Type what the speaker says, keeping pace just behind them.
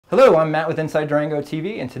Hello, I'm Matt with Inside Durango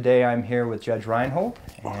TV, and today I'm here with Judge Reinhold,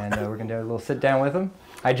 and we're going to do a little sit down with him.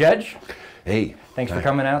 Hi, Judge. Hey. Thanks for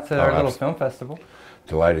coming out to our little film festival.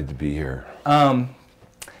 Delighted to be here. Can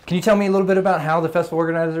you tell me a little bit about how the festival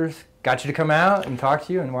organizers got you to come out and talk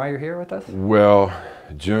to you and why you're here with us? Well,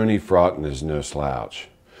 Joni Fraughton is no slouch.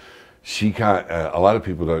 A lot of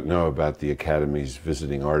people don't know about the Academy's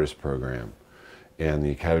Visiting Artist Program and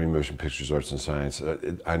the Academy of Motion Pictures, Arts and Science.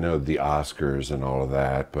 I know the Oscars and all of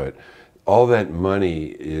that, but all that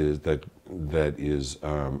money is that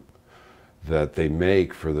they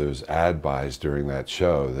make for those ad buys during that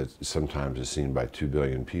show that sometimes is seen by 2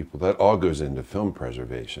 billion people, that all goes into film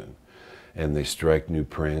preservation. And they strike new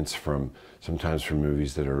prints sometimes from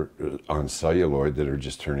movies that are on celluloid that are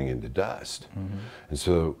just turning into dust. Mm-hmm. And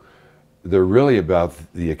so they're really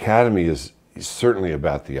the Academy is certainly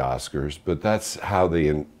about the Oscars, but that's how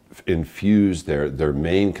they infuse their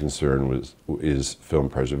main concern is film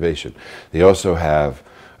preservation. They also have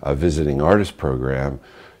a visiting artist program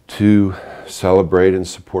to celebrate and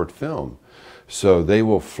support film. So they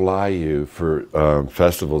will fly you for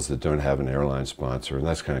festivals that don't have an airline sponsor, and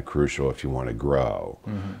that's kind of crucial if you want to grow.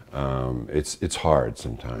 Mm-hmm. It's hard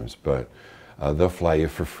sometimes, but they'll fly you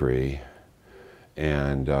for free,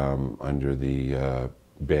 and under the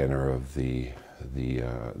banner of the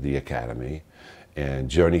Academy. And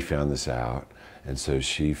Joni found this out, and so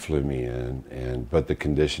she flew me in. But the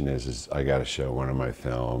condition is I got to show one of my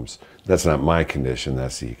films. That's not my condition,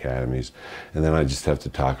 that's the Academy's. And then I just have to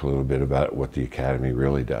talk a little bit about what the Academy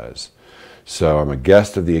really does. So I'm a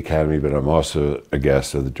guest of the Academy, but I'm also a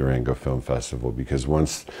guest of the Durango Film Festival, because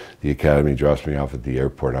once the Academy drops me off at the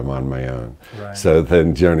airport, I'm on my own. Right. So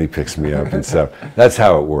then Joni picks me up, and so that's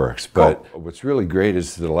how it works. But what's really great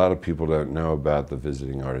is that a lot of people don't know about the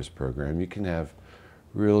Visiting Artist Program. You can have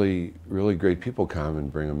really, really great people come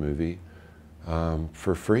and bring a movie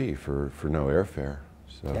for free, for no airfare.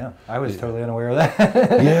 So, yeah, I was totally unaware of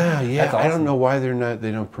that. Yeah. That's awesome. I don't know why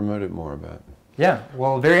they don't promote it more about it. Yeah,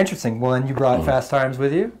 well, very interesting. Well, and you brought Fast Times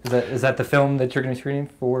with you? Is that the film that you're going to be screening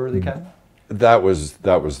for the Academy? That was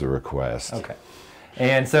the request. Okay.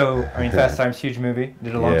 And so, I mean, Fast Times, huge movie,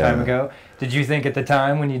 did it a long time ago. Did you think at the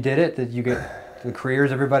time when you did it that you get the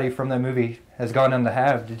careers everybody from that movie has gone on to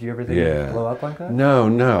have? Did you ever think it would blow up like that?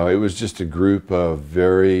 No. It was just a group of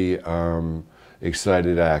very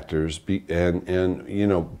excited actors, and you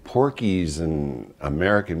know, Porky's and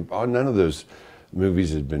American, none of those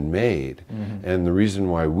movies had been made. Mm-hmm. And the reason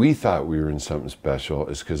why we thought we were in something special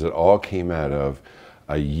is because it all came out of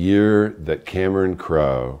a year that Cameron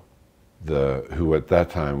Crowe, who at that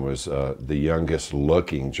time was the youngest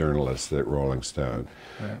looking journalist at Rolling Stone,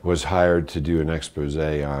 was hired to do an expose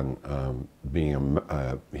on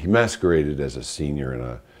he masqueraded as a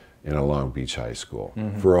senior in a Long Beach high school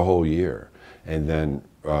for a whole year, and then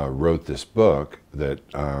wrote this book that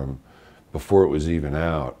before it was even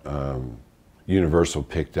out, Universal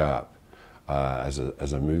picked up as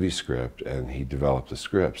a movie script, and he developed the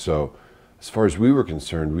script. So as far as we were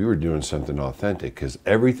concerned, we were doing something authentic, because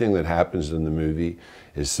everything that happens in the movie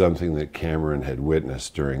is something that Cameron had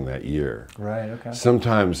witnessed during that year. Right, okay.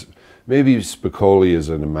 Sometimes, maybe Spicoli is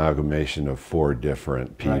an amalgamation of 4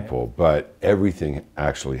 different people, but everything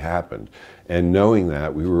actually happened. And knowing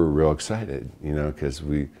that, we were real excited, you know, because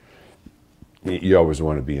you always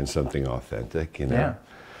want to be in something authentic, you know. Yeah.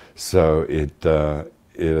 So it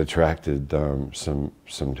attracted some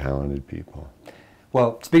talented people.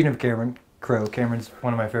 Well, speaking of Cameron Crowe, Cameron's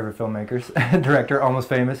one of my favorite filmmakers, director, Almost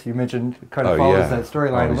Famous. You mentioned kind of follows that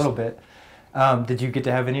storyline a little bit. Did you get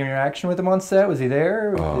to have any interaction with him on set? Was he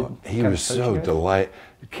there? He was so delighted.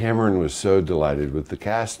 Cameron was so delighted with the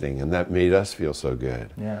casting, and that made us feel so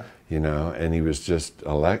good. Yeah. You know, and he was just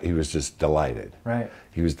delighted. Right.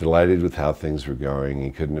 He was delighted with how things were going.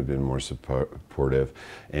 He couldn't have been more supportive,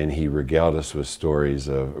 and he regaled us with stories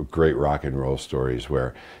of great rock and roll stories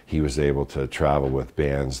where he was able to travel with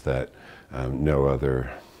bands that no other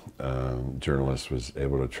journalist was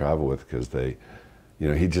able to travel with, because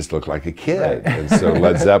he just looked like a kid. Right. And so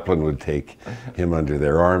Led Zeppelin would take him under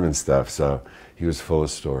their arm and stuff. So he was full of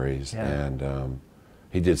stories, and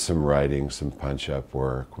he did some writing, some punch-up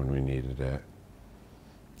work when we needed it.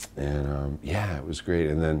 And it was great.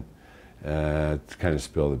 And then to kind of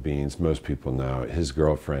spill the beans, most people know his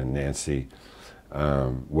girlfriend, Nancy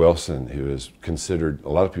Wilson, who is considered, a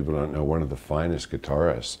lot of people don't know, one of the finest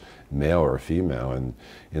guitarists, male or female,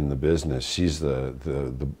 in the business. She's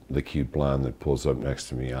the cute blonde that pulls up next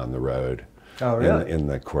to me on the road. Oh, really? In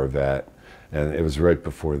the Corvette. And it was right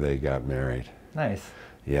before they got married. Nice.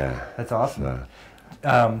 Yeah. That's awesome.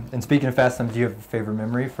 And speaking of Fast Times, do you have a favorite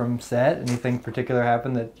memory from set? Anything particular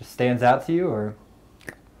happened that just stands out to you, or?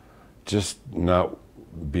 just not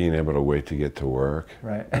being able to wait to get to work.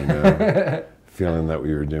 Right. You know, feeling that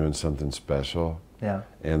we were doing something special. Yeah.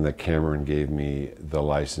 And that Cameron gave me the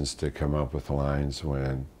license to come up with lines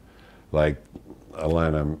when, like, a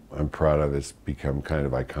line I'm proud of, it's become kind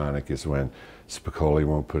of iconic, is when Spicoli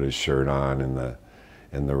won't put his shirt on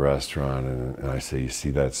in the restaurant, and I say, you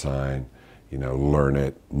see that sign, you know, learn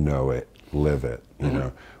it, know it, live it, you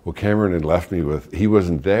know. Well, Cameron had left me with, he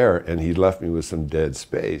wasn't there, and he left me with some dead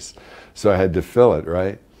space, so I had to fill it,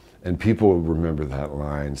 right? And people remember that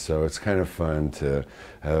line, so it's kind of fun to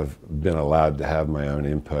have been allowed to have my own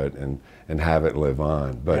input and have it live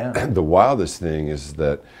on. But the wildest thing is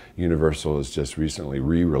that Universal has just recently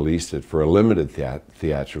re-released it for a limited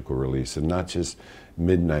theatrical release, and not just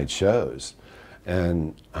midnight shows.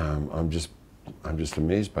 And I'm just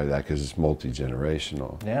amazed by that, because it's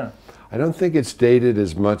multi-generational. Yeah. I don't think it's dated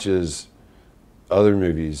as much as other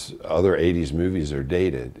movies, other 80s movies are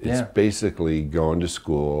dated. It's basically going to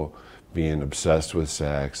school, being obsessed with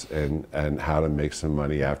sex, and how to make some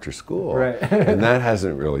money after school. Right. And that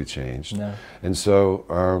hasn't really changed. No. And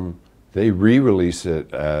so they re-release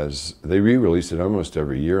it almost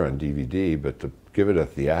every year on DVD, but to give it a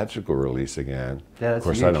theatrical release again, of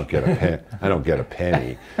course, huge. I don't get a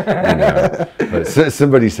penny, you know. But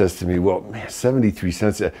somebody says to me, well, man, 73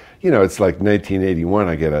 cents, you know, it's like 1981,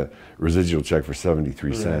 I get a residual check for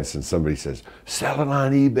 73 cents, and somebody says, sell it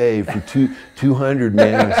on eBay for 200,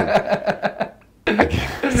 man. I said,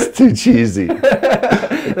 it's too cheesy.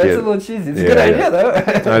 That's a little cheesy. It's a good idea, though.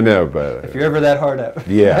 I know, but if you're ever that hard up.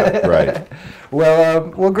 Yeah, right. Well,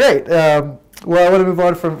 great. Well, I want to move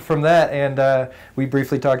on from that, and we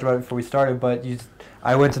briefly talked about it before we started, but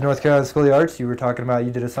I went to North Carolina School of the Arts. You were talking about, you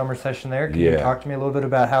did a summer session there. Can you talk to me a little bit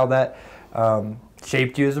about how that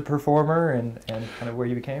shaped you as a performer and kind of where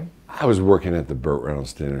you became? I was working at the Burt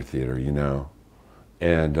Reynolds Dinner Theater, you know,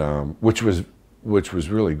 and which was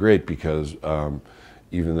really great, because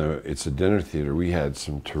even though it's a dinner theater, we had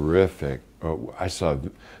some terrific. I saw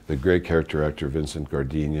the great character actor Vincent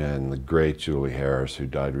Gardenia and the great Julie Harris, who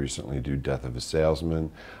died recently, do Death of a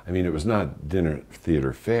Salesman. I mean, it was not dinner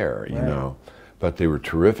theater fare, you know, but they were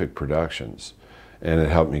terrific productions. And it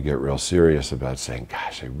helped me get real serious about saying,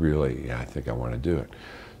 gosh, I think I want to do it.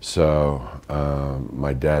 So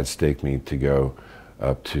my dad staked me to go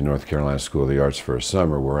up to North Carolina School of the Arts for a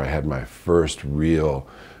summer, where I had my first real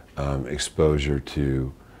exposure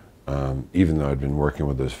to, even though I'd been working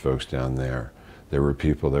with those folks down there, there were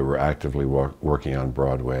people that were actively working on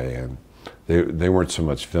Broadway, and they weren't so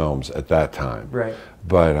much films at that time. Right.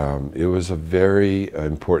 But it was a very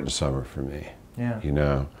important summer for me. Yeah. You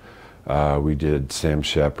know, we did Sam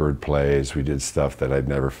Shepard plays, we did stuff that I'd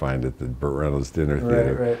never find at the Burt Reynolds Dinner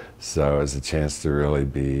Theater. Right. So it was a chance to really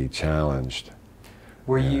be challenged.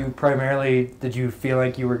 Were you primarily, did you feel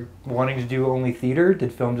like you were wanting to do only theater?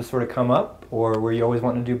 Did film just sort of come up, or were you always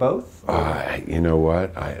wanting to do both? You know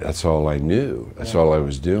what? That's all I knew. That's all I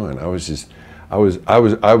was doing. I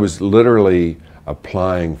was literally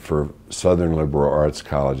applying for Southern liberal arts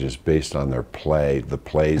colleges based on the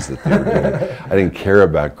plays that they were doing. I didn't care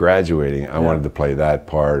about graduating. I wanted to play that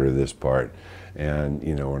part or this part, and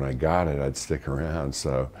you know, when I got it, I'd stick around.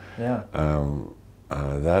 So that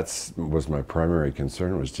was my primary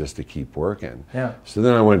concern, was just to keep working. Yeah. So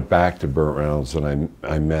then I went back to Burt Reynolds, and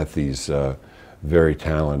I met these very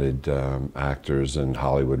talented actors and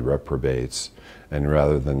Hollywood reprobates, and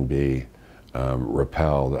rather than be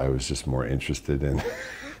repelled, I was just more interested in.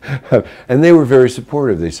 And they were very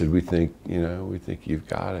supportive. They said, we think you've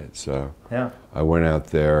got it. So I went out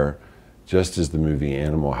there just as the movie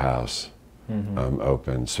Animal House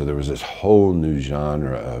opened. So there was this whole new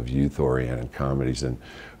genre of youth-oriented comedies, and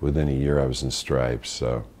within a year I was in Stripes.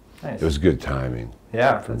 So it was good timing.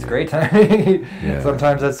 Yeah, it's great timing.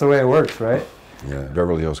 Sometimes that's the way it works, right? Yeah,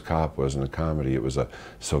 Beverly Hills Cop wasn't a comedy. It was a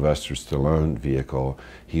Sylvester Stallone vehicle.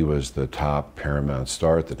 He was the top Paramount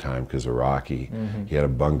star at the time because of Rocky. He had a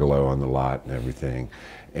bungalow on the lot and everything.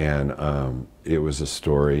 And it was a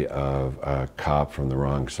story of a cop from the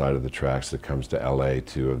wrong side of the tracks that comes to LA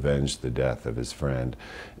to avenge the death of his friend,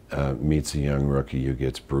 meets a young rookie who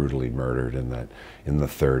gets brutally murdered, and that in the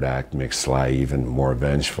third act makes Sly even more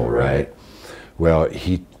vengeful, right? Well,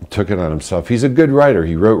 he took it on himself. He's a good writer.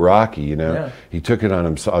 He wrote Rocky, you know. Yeah. He took it on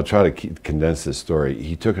himself. I'll try to condense this story.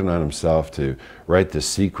 He took it on himself to write this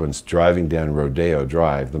sequence driving down Rodeo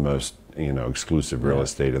Drive, the most exclusive real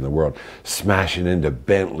estate in the world, smashing into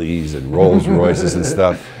Bentleys and Rolls Royces and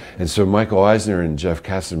stuff. And so Michael Eisner and Jeff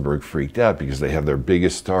Katzenberg freaked out because they have their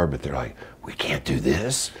biggest star, but they're like, we can't do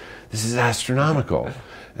this. This is astronomical.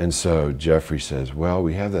 And so Jeffrey says, well,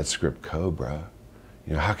 we have that script Cobra.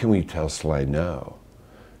 How can we tell Sly no?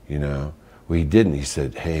 you know. Well, he didn't. He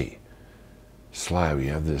said, hey, Sly, we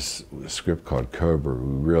have this script called Cobra.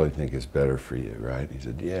 We really think it's better for you, right? He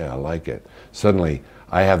said, yeah, I like it. Suddenly,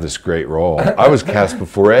 I have this great role. I was cast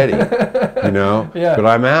before Eddie, you know, but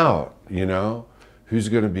I'm out, you know. Who's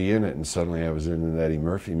going to be in it? And suddenly I was in an Eddie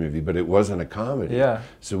Murphy movie, but it wasn't a comedy. Yeah.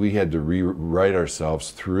 So we had to rewrite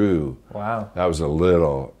ourselves through. Wow. That was a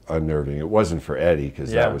little unnerving. It wasn't for Eddie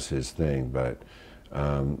because that was his thing, but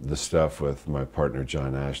the stuff with my partner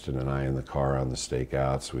John Ashton and I in the car on the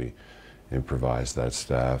stakeouts, we improvised that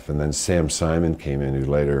stuff. And then Sam Simon came in, who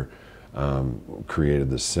later created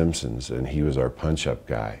The Simpsons, and he was our punch-up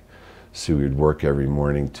guy. So we'd work every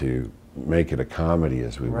morning to make it a comedy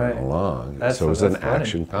as we went along. So it was an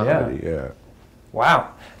action comedy,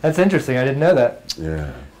 Wow, that's interesting. I didn't know that.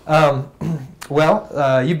 Yeah.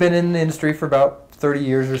 Well, you've been in the industry for about 30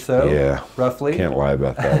 years or so, roughly. Can't lie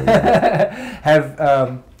about that.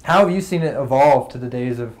 How have you seen it evolve to the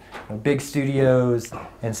days of big studios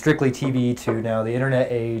and strictly TV to now the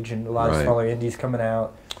internet age and a lot of smaller indies coming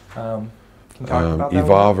out? Can you talk about that?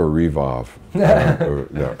 Evolve or revolve? Yeah,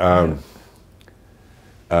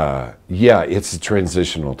 it's a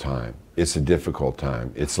transitional time. It's a difficult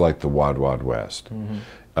time. It's like the Wild Wild West.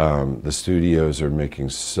 The studios are making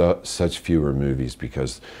such fewer movies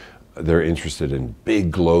because they're interested in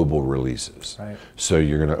big global releases. So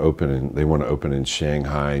you're going to open they want to open in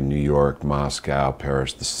Shanghai, New York, Moscow,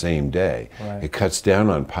 Paris the same day. It cuts down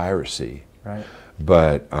on piracy.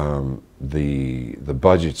 But the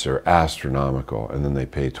budgets are astronomical, and then they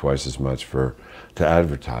pay twice as much to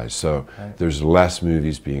advertise. So there's less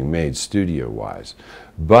movies being made studio-wise.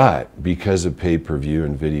 But because of pay-per-view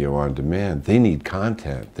and video on demand, they need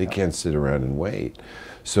content. They can't sit around and wait.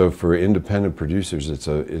 So for independent producers, it's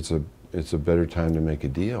a better time to make a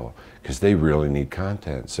deal because they really need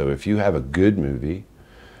content. So if you have a good movie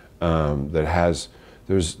that has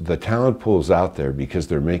the talent pool's out there because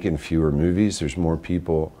they're making fewer movies. There's more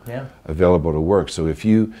people available to work. So if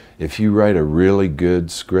you write a really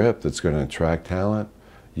good script that's going to attract talent,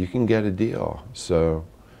 you can get a deal. So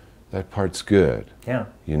that part's good.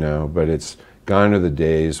 You know, but it's gone are the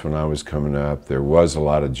days when I was coming up. There was a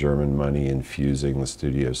lot of German money infusing the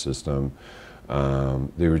studio system.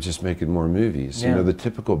 They were just making more movies. You know, the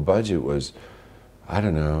typical budget was, I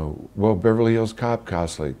don't know. Well, Beverly Hills Cop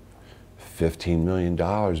cost like $15 million,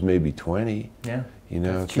 maybe 20. You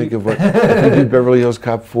know, think of what if we do Beverly Hills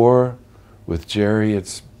Cop 4 with Jerry.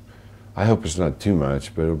 I hope it's not too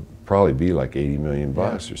much, but it'll probably be like $80 million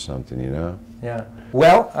or something. You know.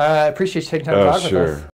 Well, I appreciate you taking time to talk with us.